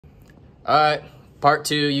All right, part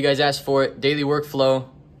 2. You guys asked for it. Daily workflow.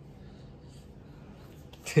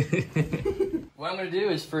 What I'm gonna do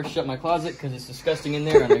is first shut my closet because it's disgusting in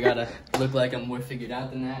there, and I gotta look like I'm more figured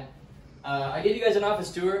out than that. I gave you guys an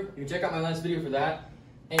office tour. You can check out my last video for that.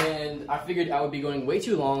 And I figured I would be going way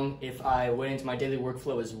too long if I went into my daily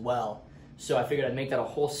workflow as well. So I figured I'd make that a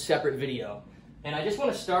whole separate video. And I just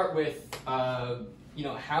want to start with, how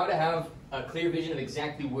to have a clear vision of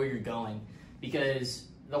exactly where you're going. Because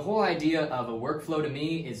the whole idea of a workflow to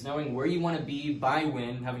me is knowing where you want to be by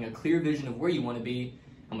when, having a clear vision of where you want to be,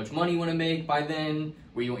 how much money you want to make by then,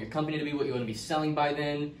 where you want your company to be, what you want to be selling by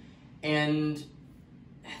then. And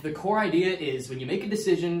the core idea is when you make a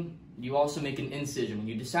decision, you also make an incision. When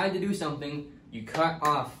you decide to do something, you cut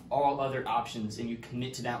off all other options and you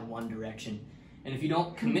commit to that one direction. And if you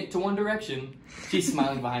don't commit to one direction, she's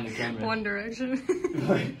smiling behind the camera. One direction.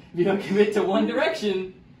 If you don't commit to one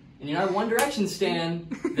direction, and you're not a One Direction stan,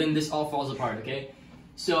 then this all falls apart, okay?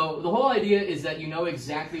 So the whole idea is that you know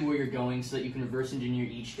exactly where you're going so that you can reverse engineer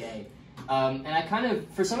each day. And I kind of,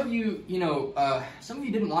 for some of you, some of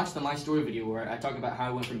you didn't watch the My Story video where I talk about how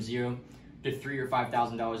I went from $0 to $3,000 or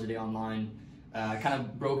 $5,000 a day online. I kind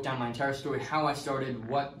of broke down my entire story, how I started,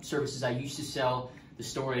 what services I used to sell, the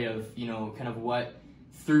story of, kind of what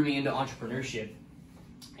threw me into entrepreneurship.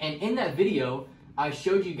 And in that video, I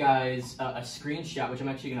showed you guys a screenshot, which I'm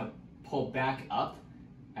actually going to pull back up.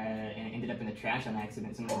 And it ended up in the trash on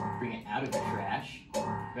accident, so I'm going to bring it out of the trash.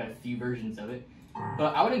 I've got a few versions of it.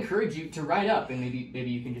 But I would encourage you to write up, and maybe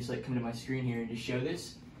you can just come to my screen here and just show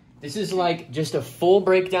this. This is just a full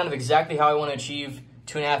breakdown of exactly how I want to achieve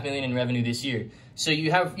 $2.5 million in revenue this year. So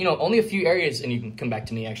you have, only a few areas, and you can come back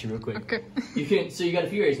to me actually real quick. Okay. So you got a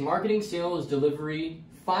few areas: marketing, sales, delivery,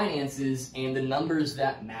 finances, and the numbers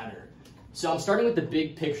that matter. So I'm starting with the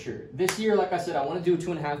big picture. This year, like I said, I want to do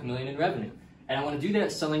 $2.5 million in revenue. And I want to do that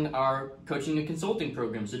selling our coaching and consulting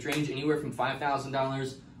programs, which range anywhere from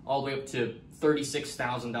 $5,000 all the way up to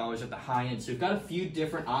 $36,000 at the high end. So we've got a few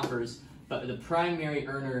different offers, but the primary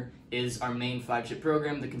earner is our main flagship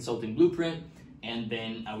program, the Consulting Blueprint. And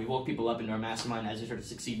then we woke people up into our mastermind as they start to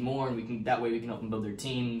succeed more, and that way we can help them build their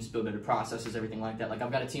teams, build better processes, everything like that. I've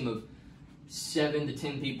got a team of 7 to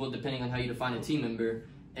 10 people, depending on how you define a team member.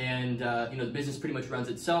 And the business pretty much runs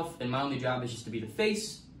itself, and my only job is just to be the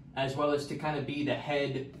face, as well as to kind of be the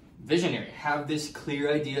head visionary, have this clear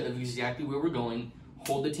idea of exactly where we're going,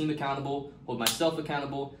 hold the team accountable, hold myself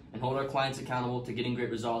accountable, and hold our clients accountable to getting great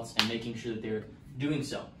results and making sure that they're doing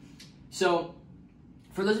so. So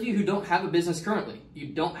for those of you who don't have a business currently, you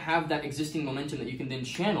don't have that existing momentum that you can then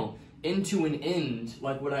channel into an end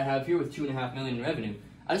like what I have here with $2.5 million in revenue,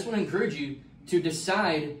 I just want to encourage you to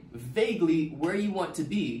decide vaguely where you want to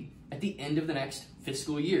be at the end of the next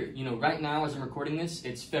fiscal year. Right now as I'm recording this,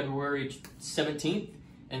 it's February 17th,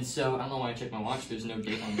 and so I don't know why I checked my watch. There's no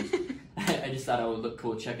date on this. I just thought I would look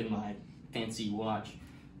cool checking my fancy watch.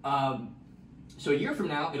 So a year from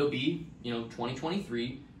now, it'll be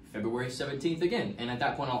 2023, February 17th again, and at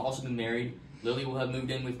that point I'll also be married. Lily will have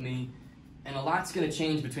moved in with me, and a lot's gonna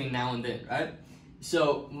change between now and then, right?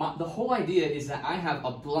 So the whole idea is that I have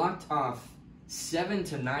a blocked off 7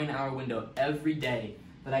 to 9 hour window every day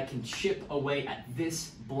that I can chip away at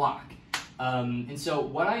this block. And so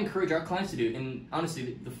what I encourage our clients to do, and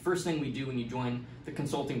honestly, the first thing we do when you join the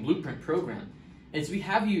Consulting Blueprint program, is we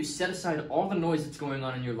have you set aside all the noise that's going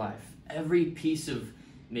on in your life. Every piece of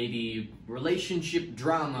maybe relationship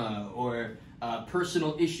drama or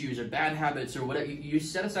personal issues or bad habits or whatever. You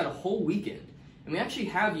set aside a whole weekend. And we actually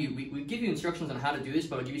have you, we give you instructions on how to do this,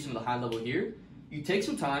 but I'll give you some of the high level here. You take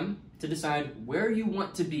some time to decide where you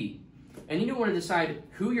want to be. And you want to decide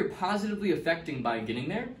who you're positively affecting by getting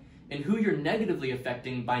there and who you're negatively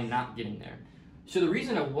affecting by not getting there. So the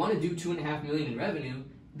reason I want to do $2.5 million in revenue,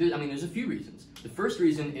 there's a few reasons. The first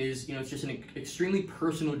reason is, it's just an extremely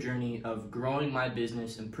personal journey of growing my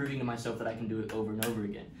business and proving to myself that I can do it over and over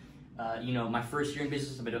again. My first year in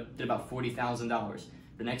business, I did about $40,000.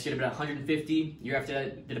 The next year, I did about $150,000. Year after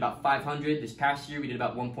that, did about $500,000. This past year, we did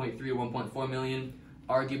about $1.3 or $1.4 million.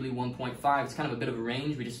 Arguably $1.5. It's kind of a bit of a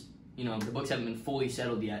range. We just, the books haven't been fully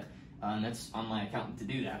settled yet, and that's on my accountant to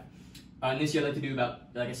do that. And this year, I'd like to do about,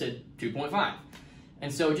 like I said, 2.5.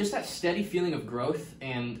 And so just that steady feeling of growth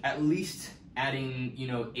and at least adding,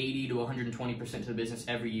 80 to 120% to the business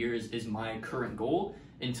every year is my current goal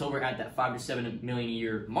until we're at that 5 to 7 million a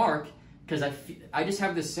year mark. Because I just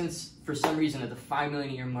have this sense, for some reason, that the 5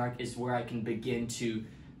 million a year mark is where I can begin to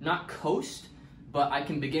not coast, but I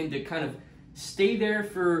can begin to kind of stay there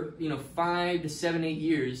for 5 to 7, 8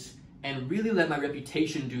 years and really let my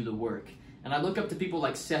reputation do the work. And I look up to people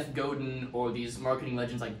like Seth Godin or these marketing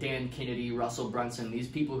legends like Dan Kennedy, Russell Brunson, these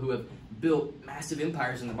people who have built massive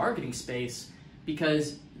empires in the marketing space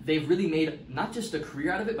because they've really made not just a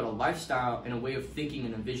career out of it, but a lifestyle and a way of thinking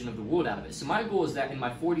and a vision of the world out of it. So my goal is that in my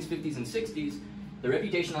 40s, 50s, and 60s, the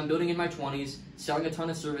reputation I'm building in my 20s, selling a ton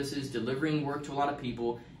of services, delivering work to a lot of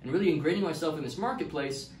people, and really ingraining myself in this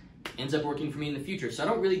marketplace ends up working for me in the future. So I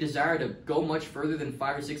don't really desire to go much further than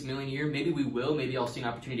 5 or 6 million a year. Maybe we will. Maybe I'll see an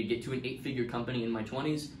opportunity to get to an 8-figure company in my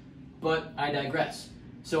 20s, but I digress.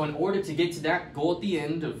 So in order to get to that goal at the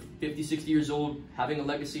end of 50, 60 years old, having a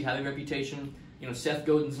legacy, having a reputation, you know, Seth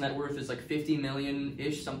Godin's net worth is like 50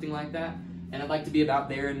 million-ish, something like that. And I'd like to be about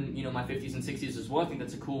there in, you know, my 50s and 60s as well. I think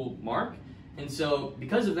that's a cool mark. And so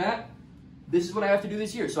because of that, this is what I have to do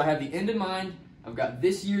this year. So I have the end in mind. I've got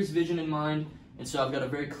this year's vision in mind. And so I've got a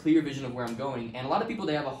very clear vision of where I'm going. And a lot of people,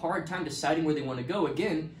 they have a hard time deciding where they want to go,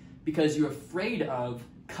 again, because you're afraid of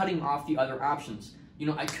cutting off the other options. You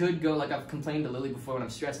know, I could go, like I've complained to Lily before when I'm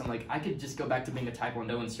stressed, I'm like, I could just go back to being a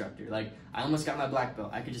Taekwondo instructor. Like, I almost got my black belt.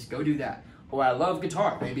 I could just go do that. Or I love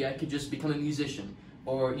guitar. Maybe I could just become a musician.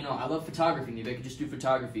 Or, you know, I love photography. Maybe I could just do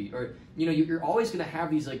photography. Or, you know, you're always going to have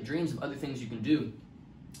these, like, dreams of other things you can do.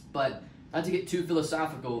 But not to get too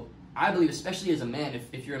philosophical, I believe, especially as a man,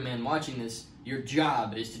 if you're a man watching this, your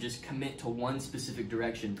job is to just commit to one specific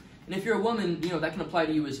direction. And if you're a woman, you know, that can apply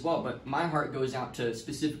to you as well. But my heart goes out to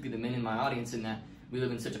specifically the men in my audience in that we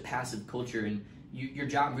live in such a passive culture, and your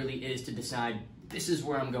job really is to decide, this is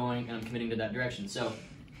where I'm going, and I'm committing to that direction. So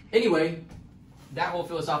anyway, that whole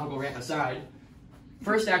philosophical rant aside,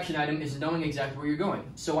 first action item is knowing exactly where you're going.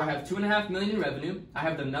 So I have $2.5 million in revenue. I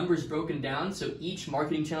have the numbers broken down. So each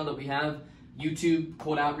marketing channel that we have, YouTube,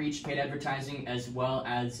 cold outreach, paid advertising, as well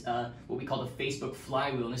as what we call the Facebook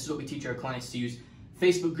flywheel. And this is what we teach our clients to use.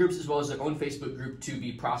 Facebook groups as well as their own Facebook group to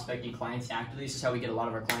be prospecting clients actively. This is how we get a lot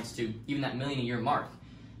of our clients to even that $1 million a year mark.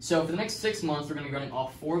 So for the next 6 months, we're going to be running all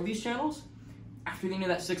 4 of these channels. After the end of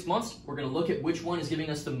that 6 months, we're going to look at which one is giving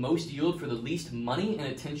us the most yield for the least money and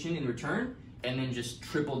attention in return, and then just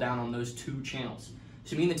triple down on those 2 channels.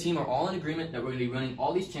 So me and the team are all in agreement that we're going to be running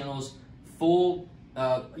all these channels full,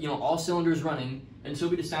 you know, all cylinders running until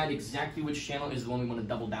we decide exactly which channel is the one we want to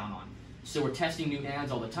double down on. So we're testing new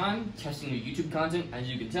ads all the time, testing new YouTube content, as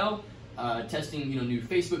you can tell, testing, you know, new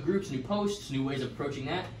Facebook groups, new posts, new ways of approaching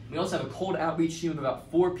that. We also have a cold outreach team of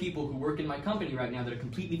about 4 people who work in my company right now that are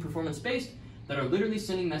completely performance-based, that are literally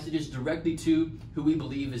sending messages directly to who we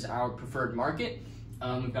believe is our preferred market.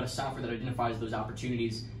 We've got a software that identifies those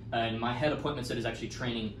opportunities, and my head appointment set is actually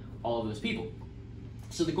training all of those people.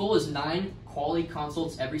 So the goal is 9 quality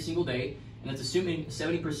consults every single day, and that's assuming a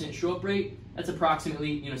 70% show-up rate. That's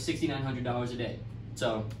approximately, you know, $6,900 a day.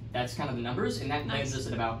 So that's kind of the numbers, and that lands us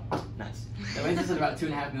at about That lands us at about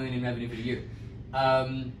 $2.5 million in revenue for the year.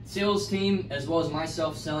 Sales team, as well as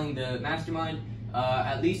myself selling the mastermind,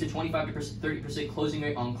 at least a 25 to 30% closing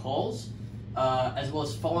rate on calls, as well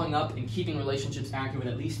as following up and keeping relationships active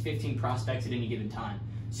with at least 15 prospects at any given time.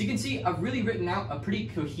 So you can see I've really written out a pretty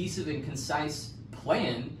cohesive and concise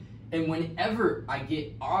plan, and whenever I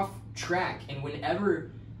get off track and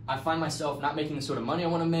whenever I find myself not making the sort of money I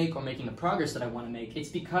want to make or making the progress that I want to make, it's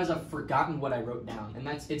because I've forgotten what I wrote down, and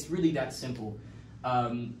it's really that simple.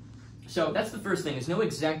 So that's the first thing, is know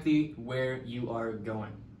exactly where you are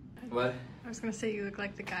going. What? I was going to say you look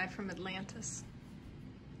like the guy from Atlantis.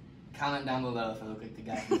 Comment down below if I look like the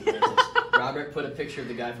guy from Atlantis. Robert put a picture of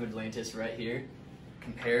the guy from Atlantis right here.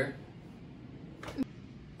 Compare.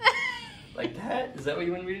 Like that? Is that what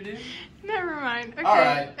you want me to do? Never mind. Okay. All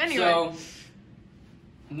right. Anyway. So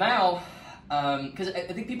now, because I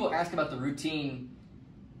think people ask about the routine,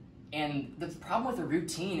 and the problem with a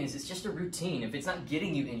routine is it's just a routine. If it's not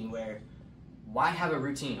getting you anywhere, why have a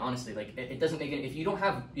routine? Honestly, like it doesn't make it. If you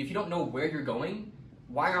don't know where you're going,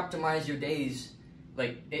 why optimize your days?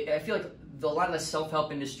 Like I feel like a lot of the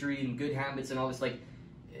self-help industry and good habits and all this, like,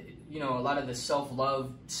 you know, a lot of the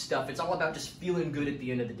self-love stuff, it's all about just feeling good at the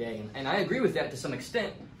end of the day. And I agree with that to some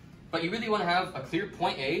extent, but you really want to have a clear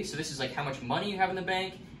point A. So this is like how much money you have in the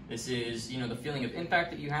bank. This is, you know, the feeling of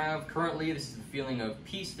impact that you have currently. This is the feeling of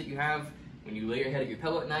peace that you have when you lay your head at your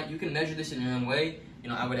pillow at night. You can measure this in your own way. You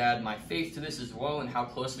know, I would add my faith to this as well, and how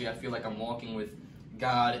closely I feel like I'm walking with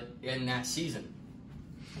God in that season.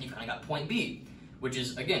 And you kind of got point B, which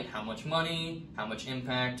is, again, how much money, how much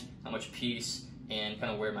impact, how much peace, and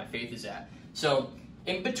kind of where my faith is at. So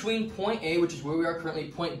in between point A, which is where we are currently,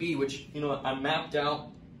 point B, which, you know, I mapped out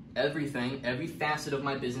everything, every facet of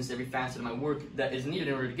my business, every facet of my work that is needed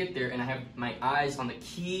in order to get there, and I have my eyes on the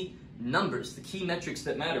key numbers, the key metrics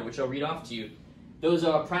that matter, which I'll read off to you. Those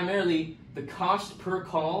are primarily the cost per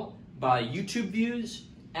call by YouTube views,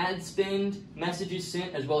 ad spend, messages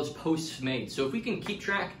sent, as well as posts made. So if we can keep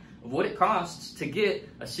track of what it costs to get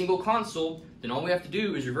a single consult, then all we have to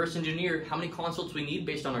do is reverse engineer how many consults we need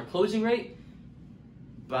based on our closing rate.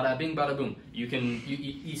 Bada bing, bada boom.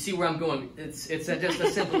 You see where I'm going. It's just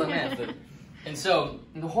a simple math. And so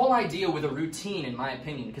the whole idea with a routine, in my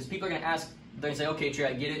opinion, because people are going to ask, they're going to say, okay, Trey,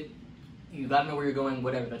 I get it. You got to know where you're going,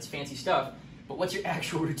 whatever. That's fancy stuff. But what's your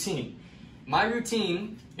actual routine? My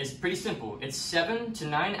routine is pretty simple. It's 7 to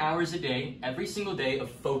 9 hours a day, every single day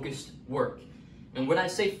of focused work. And when I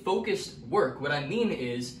say focused work, what I mean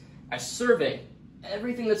is I survey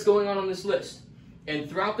everything that's going on this list. And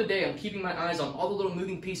throughout the day, I'm keeping my eyes on all the little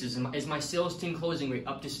moving pieces. Is my sales team closing rate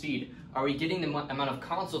up to speed? Are we getting the amount of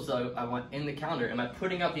consults that I want in the calendar? Am I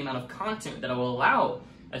putting out the amount of content that will allow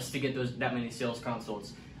us to get that many sales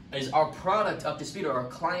consults? Is our product up to speed? Are our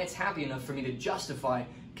clients happy enough for me to justify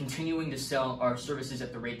continuing to sell our services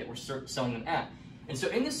at the rate that we're selling them at? And so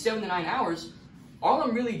in this 7 to 9 hours, all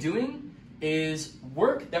I'm really doing is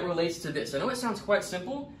work that relates to this. I know it sounds quite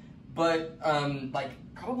simple, but like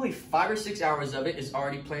probably 5 or 6 hours of it is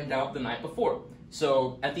already planned out the night before.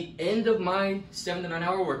 So at the end of my 7 to 9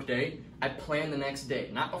 hour workday, I plan the next day.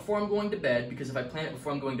 Not before I'm going to bed, because if I plan it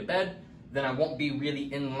before I'm going to bed, then I won't be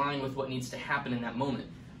really in line with what needs to happen in that moment.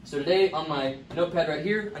 So today on my notepad right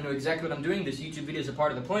here, I know exactly what I'm doing. This YouTube video is a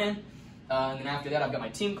part of the plan. And then after that, I've got my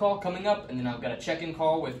team call coming up, and then I've got a check-in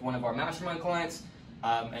call with one of our mastermind clients.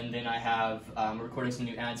 And then I have recording some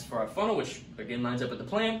new ads for our funnel, which again lines up with the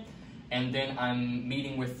plan. And then I'm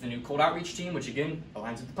meeting with the new cold outreach team, which again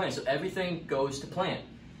aligns with the plan. So everything goes to plan.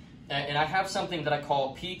 And I have something that I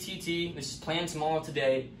call PTT. This is plan tomorrow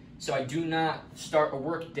today. So I do not start a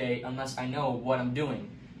work day unless I know what I'm doing.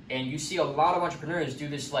 And you see a lot of entrepreneurs do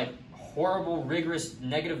this like horrible, rigorous,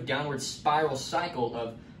 negative downward spiral cycle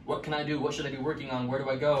of what can I do? What should I be working on? Where do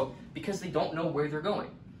I go? Because they don't know where they're going.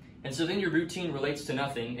 And so then your routine relates to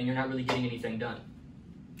nothing and you're not really getting anything done.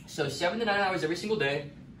 So 7 to 9 hours every single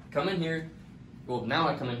day. Come in here. Well, now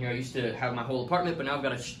I come in here. I used to have my whole apartment, but now I've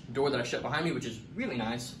got a door that I shut behind me, which is really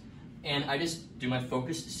nice. And I just do my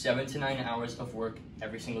focused 7 to 9 hours of work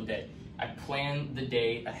every single day. I plan the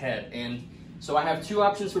day ahead. And so I have 2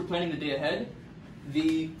 options for planning the day ahead.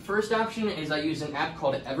 The first option is I use an app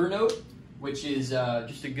called Evernote, which is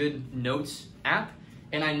just a good notes app.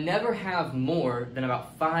 And I never have more than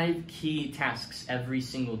about 5 key tasks every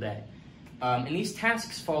single day. And these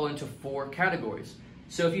tasks fall into 4 categories.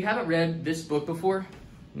 So if you haven't read this book before,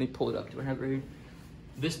 let me pull it up. Do I have it right here?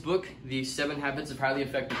 This book, The 7 Habits of Highly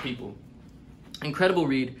Effective People. Incredible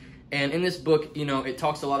read. And in this book, you know, it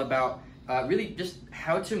talks a lot about really just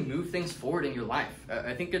how to move things forward in your life.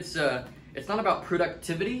 I think it's not about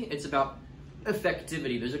productivity, it's about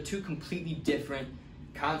effectivity. Those are 2 completely different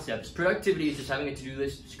concepts. Productivity is just having a to-do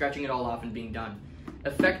list, scratching it all off, and being done.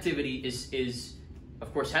 Effectivity is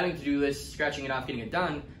of course, having a to-do list, scratching it off, getting it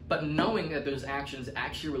done, but knowing that those actions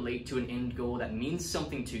actually relate to an end goal that means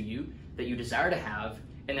something to you, that you desire to have,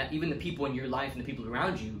 and that even the people in your life and the people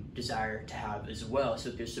around you desire to have as well. So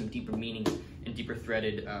there's some deeper meaning and deeper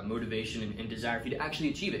threaded motivation and desire for you to actually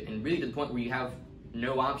achieve it, and really to the point where you have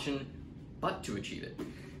no option but to achieve it.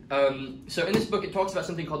 So in this book, it talks about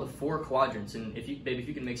something called the 4 quadrants, and if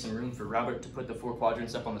you can make some room for Robert to put the 4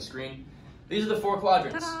 quadrants up on the screen. These are the 4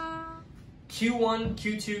 quadrants. Ta-da! Q1,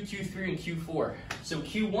 Q2, Q3, and Q4. So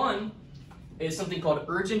Q1 is something called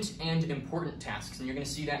urgent and important tasks, and you're going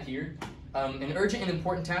to see that here. And urgent and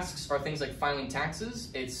important tasks are things like filing taxes.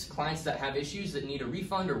 It's clients that have issues that need a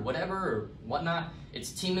refund or whatever or whatnot.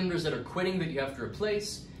 It's team members that are quitting that you have to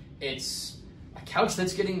replace. It's a couch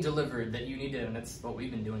that's getting delivered that you need to, and that's what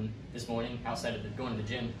we've been doing this morning outside of going to the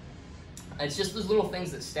gym. It's just those little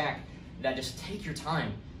things that stack that just take your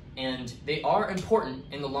time, and they are important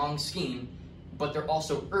in the long scheme, but they're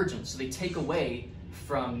also urgent, so they take away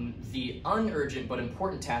from the unurgent but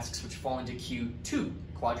important tasks which fall into Q2,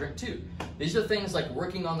 quadrant 2. These are things like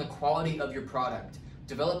working on the quality of your product,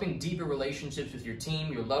 developing deeper relationships with your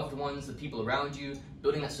team, your loved ones, the people around you,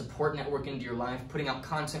 building that support network into your life, putting out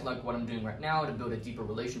content like what I'm doing right now to build a deeper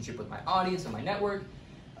relationship with my audience and my network,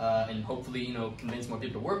 and hopefully, you know, convince more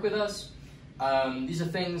people to work with us. These are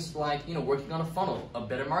things like, you know, working on a funnel, a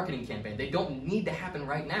better marketing campaign. They don't need to happen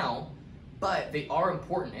right now, but they are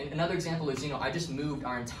important. And another example is, you know, I just moved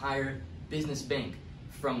our entire business bank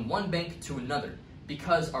from one bank to another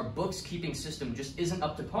because our books keeping system just isn't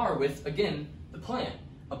up to par with, again, the plan.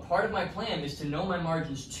 A part of my plan is to know my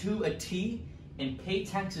margins to a T and pay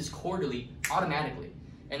taxes quarterly automatically.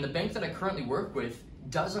 And the bank that I currently work with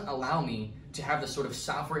doesn't allow me to have the sort of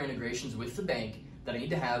software integrations with the bank that I need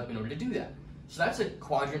to have in order to do that. So that's a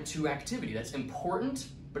quadrant 2 activity. That's important,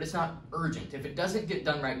 but it's not urgent. If it doesn't get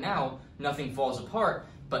done right now, nothing falls apart,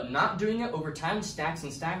 but not doing it over time stacks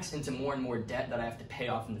and stacks into more and more debt that I have to pay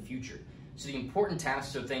off in the future. So the important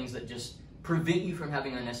tasks are things that just prevent you from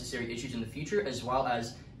having unnecessary issues in the future, as well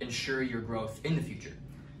as ensure your growth in the future.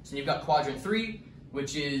 So you've got quadrant 3,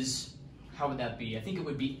 which is, how would that be? I think it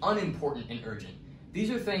would be unimportant and urgent. These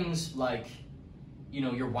are things like, you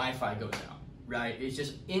know, your Wi-Fi goes out, right? It's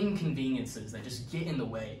just inconveniences that just get in the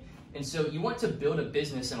way. And so you want to build a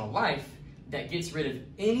business and a life that gets rid of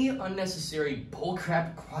any unnecessary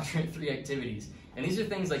bullcrap quadrant 3 activities. And these are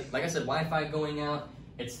things like I said, Wi-Fi going out.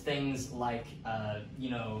 It's things like, you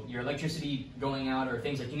know, your electricity going out, or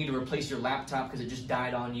things like you need to replace your laptop because it just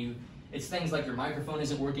died on you. It's things like your microphone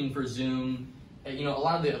isn't working for Zoom. You know, a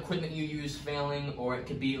lot of the equipment you use failing, or it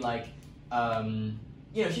could be like,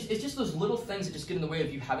 you know, it's just those little things that just get in the way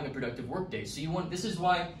of you having a productive work day. So this is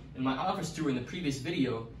why in my office tour in the previous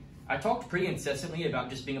video, I talked pretty incessantly about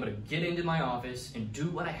just being able to get into my office and do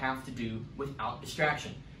what I have to do without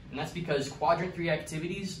distraction. And that's because quadrant 3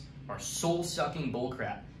 activities are soul-sucking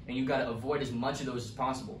bullcrap, and you've got to avoid as much of those as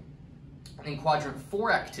possible. And then quadrant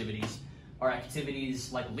 4 activities are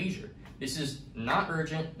activities like leisure. This is not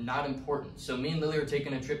urgent, not important. So me and Lily are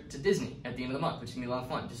taking a trip to Disney at the end of the month, which is going to be a lot of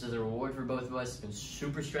fun, just as a reward for both of us. It's been a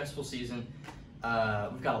super stressful season.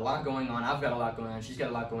 We've got a lot going on. I've got a lot going on. She's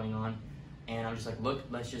got a lot going on. And I'm just like, look,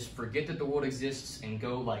 let's just forget that the world exists and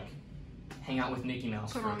go, like, hang out with Mickey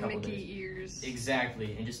Mouse for a couple days. Mickey ears.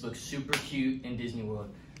 Exactly, and just look super cute in Disney World.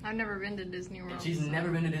 I've never been to Disney World. And she's never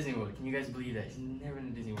been to Disney World. Can you guys believe that? She's never been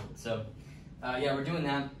to Disney World. So, yeah, we're doing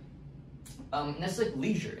that. And that's like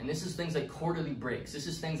leisure, and this is things like quarterly breaks. This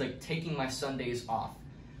is things like taking my Sundays off.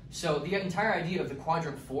 So the entire idea of the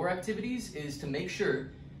quadrant 4 activities is to make sure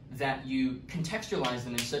that you contextualize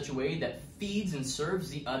them in such a way that feeds and serves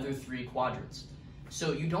the other 3 quadrants.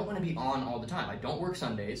 So you don't want to be on all the time. I don't work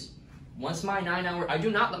Sundays. Once my 9-hour, I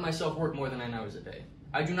do not let myself work more than 9 hours a day.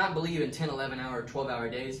 I do not believe in 10, 11-hour, 12-hour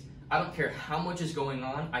days. I don't care how much is going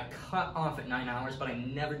on. I cut off at 9 hours, but I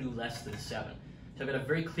never do less than 7. So I've got a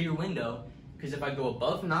very clear window, because if I go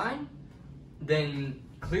above 9, then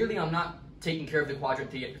clearly I'm not taking care of the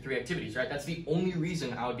quadrant 3 activities, right? That's the only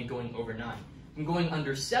reason I would be going over 9. If I'm going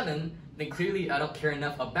under 7, then clearly I don't care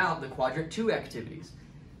enough about the quadrant 2 activities.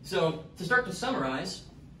 So to start to summarize,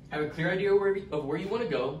 have a clear idea of where you want to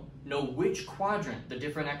go, know which quadrant the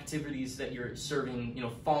different activities that you're serving, you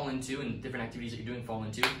know, fall into, and different activities that you're doing fall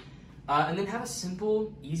into, and then have a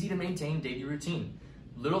simple, easy to maintain daily routine.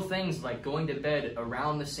 Little things like going to bed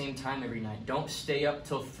around the same time every night. Don't stay up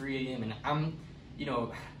till 3 a.m. And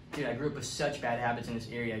dude, I grew up with such bad habits in this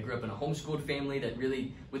area. I grew up in a homeschooled family that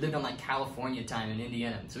we lived on like California time in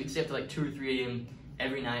Indiana. So we'd stay up to like 2 or 3 a.m.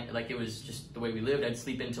 every night. Like it was just the way we lived. I'd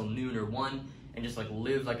sleep until noon or 1 and just like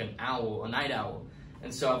live like an owl, a night owl.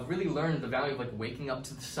 And so I've really learned the value of like waking up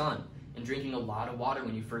to the sun and drinking a lot of water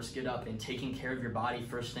when you first get up and taking care of your body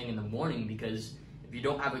first thing in the morning, because if you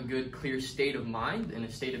don't have a good, clear state of mind and a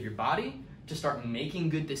state of your body to start making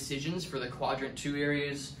good decisions for the quadrant 2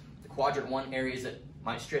 areas, the quadrant 1 areas that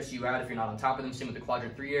might stress you out if you're not on top of them, same with the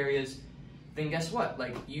quadrant 3 areas, then guess what?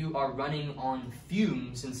 Like, you are running on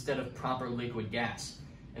fumes instead of proper liquid gas.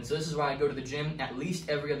 And so this is why I go to the gym at least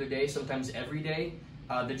every other day, sometimes every day.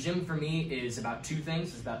 The gym for me is about 2 things.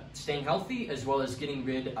 It's about staying healthy as well as getting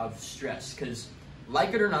rid of stress. Because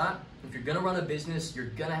like it or not, if you're gonna run a business, you're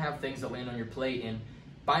gonna have things that land on your plate. And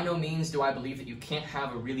by no means do I believe that you can't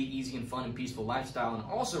have a really easy and fun and peaceful lifestyle and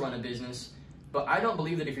also run a business. But I don't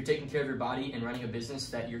believe that if you're taking care of your body and running a business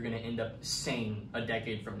that you're gonna end up sane a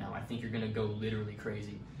decade from now. I think you're gonna go literally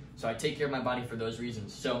crazy. So I take care of my body for those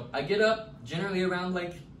reasons. So I get up generally around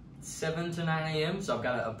like 7 to 9 a.m. So I've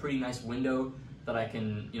got a pretty nice window that I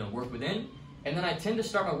can, work within. And then I tend to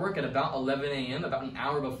start my work at about 11 a.m., about an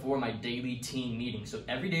hour before my daily team meeting. So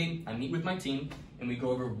every day I meet with my team and we go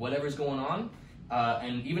over whatever's going on.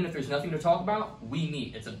 And even if there's nothing to talk about, we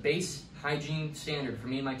meet. It's a base hygiene standard for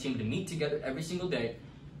me and my team to meet together every single day.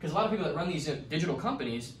 Because a lot of people that run these digital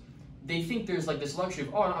companies, they think there's like this luxury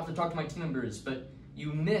of, oh, I don't have to talk to my team members, but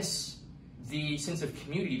you miss the sense of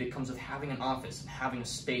community that comes with having an office and having a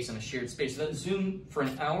space and a shared space. So that Zoom for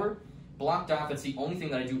an hour, blocked off, that's the only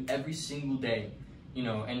thing that I do every single day.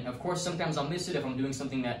 And of course sometimes I'll miss it if I'm doing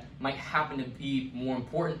something that might happen to be more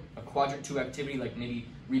important, a quadrant 2 activity like maybe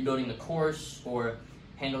rebuilding the course or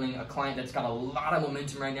handling a client that's got a lot of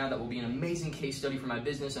momentum right now that will be an amazing case study for my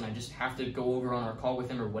business, and I just have to go over on our call with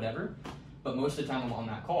him or whatever. But most of the time I'm on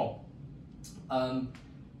that call. And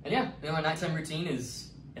yeah, my nighttime routine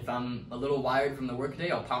is, if I'm a little wired from the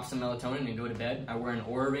workday, I'll pop some melatonin and go to bed. I wear an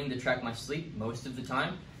Oura ring to track my sleep most of the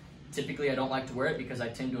time. Typically, I don't like to wear it because I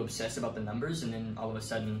tend to obsess about the numbers, and then all of a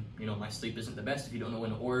sudden, you know, my sleep isn't the best. If you don't know what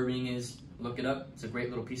an Oura ring is, look it up. It's a great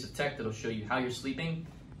little piece of tech that'll show you how you're sleeping.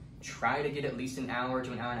 Try to get at least an hour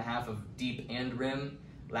to an hour and a half of deep and REM.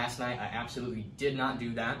 Last night, I absolutely did not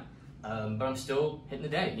do that, but I'm still hitting the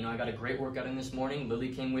day. You know, I got a great workout in this morning.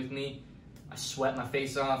 Lily came with me. I sweat my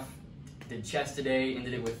face off. Did chest today,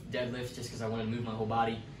 ended it with deadlifts just because I wanted to move my whole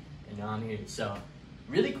body, and now I'm here. So,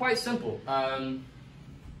 really quite simple.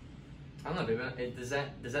 I don't know, baby. Does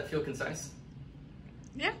that feel concise?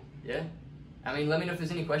 Yeah. Yeah? I mean, let me know if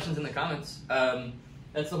there's any questions in the comments.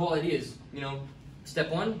 That's the whole idea is, you know,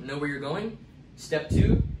 step one, know where you're going. Step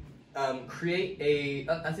two, create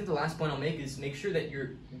I think the last point I'll make is make sure that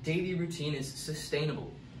your daily routine is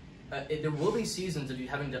sustainable. There will be seasons of you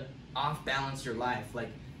having to off-balance your life. Like,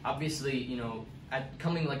 obviously, you know,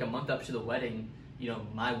 coming like a month up to the wedding, you know,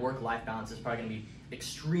 my work-life balance is probably going to be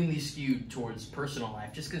extremely skewed towards personal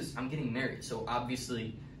life just because I'm getting married. So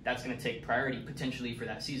obviously that's going to take priority potentially for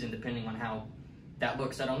that season, depending on how that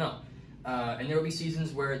looks. I don't know. And there will be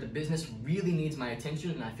seasons where the business really needs my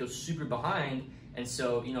attention and I feel super behind. And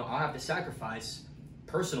so, you know, I'll have to sacrifice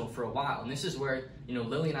personal for a while. And this is where, you know,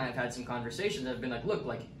 Lily and I have had some conversations that have been like, look,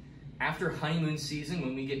 like after honeymoon season,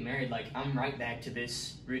 when we get married, like I'm right back to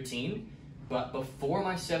this routine. But before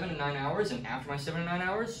my 7 to 9 hours and after my 7 to 9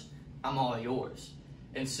 hours, I'm all yours.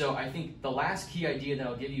 And so I think the last key idea that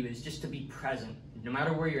I'll give you is just to be present. No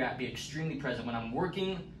matter where you're at, be extremely present. When I'm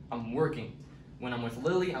working, I'm working. When I'm with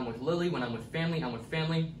Lily, I'm with Lily. When I'm with family, I'm with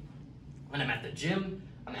family. When I'm at the gym,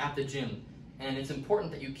 I'm at the gym. And it's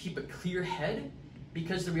important that you keep a clear head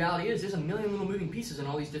because the reality is there's a million little moving pieces in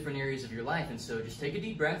all these different areas of your life. And so just take a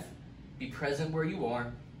deep breath, be present where you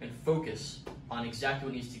are, and focus on exactly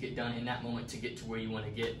what needs to get done in that moment to get to where you want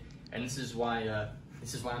to get. And this is why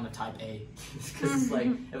I'm a type A. Because it's like,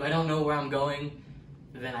 if I don't know where I'm going,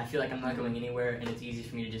 then I feel like I'm not going anywhere, and it's easy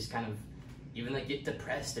for me to just kind of even like get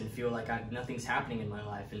depressed and feel like nothing's happening in my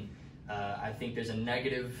life. And I think there's a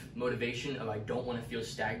negative motivation of I don't want to feel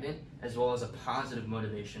stagnant, as well as a positive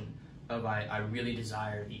motivation of I really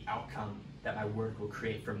desire the outcome that my work will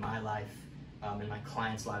create for my life, and my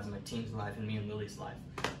clients' lives, and my team's life, and me and Lily's life.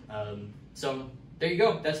 So there you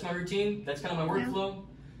go. That's my routine. That's kind of my workflow.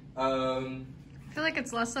 I feel like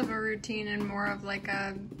it's less of a routine and more of like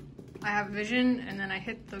I have vision and then I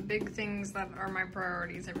hit the big things that are my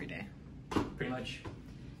priorities every day. Pretty much.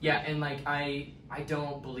 Yeah, and like I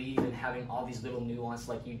don't believe in having all these little nuances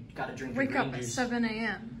like you gotta drink your green juice. Wake up at 7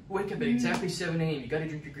 a.m. Wake up at exactly 7 a.m. You gotta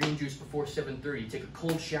drink your green juice before 7:30. Take a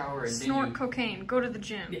cold shower and snort then cocaine. Go to the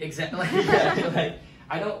gym. Yeah, exactly. Yeah, like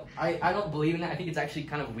I don't believe in that. I think it's actually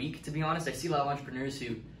kind of weak, to be honest. I see a lot of entrepreneurs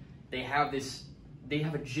who they have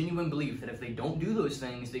a genuine belief that if they don't do those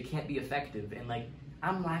things, they can't be effective. And like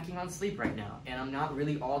I'm lacking on sleep right now, and I'm not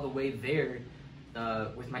really all the way there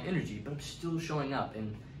with my energy, but I'm still showing up.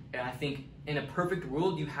 And I think in a perfect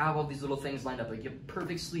world, you have all these little things lined up. Like you have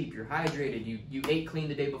perfect sleep, you're hydrated, you ate clean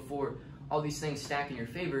the day before. All these things stack in your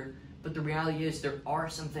favor. But the reality is there are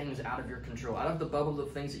some things out of your control. Out of the bubble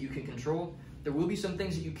of things that you can control, there will be some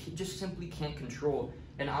things that you just simply can't control.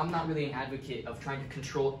 And I'm not really an advocate of trying to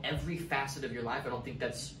control every facet of your life. I don't think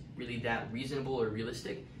that's really that reasonable or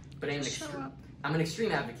realistic. But I'm an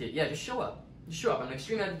extreme advocate. Yeah, just show up. Just show up. I'm an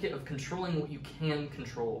extreme advocate of controlling what you can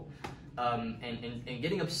control. And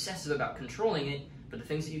getting obsessive about controlling it. But the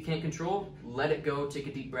things that you can't control, let it go. Take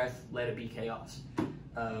a deep breath. Let it be chaos.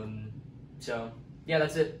 So yeah,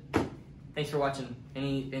 that's it. Thanks for watching.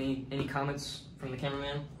 Any comments from the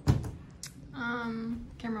cameraman?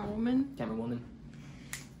 Camera woman. Camera woman.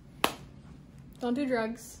 Don't do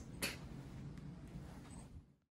drugs.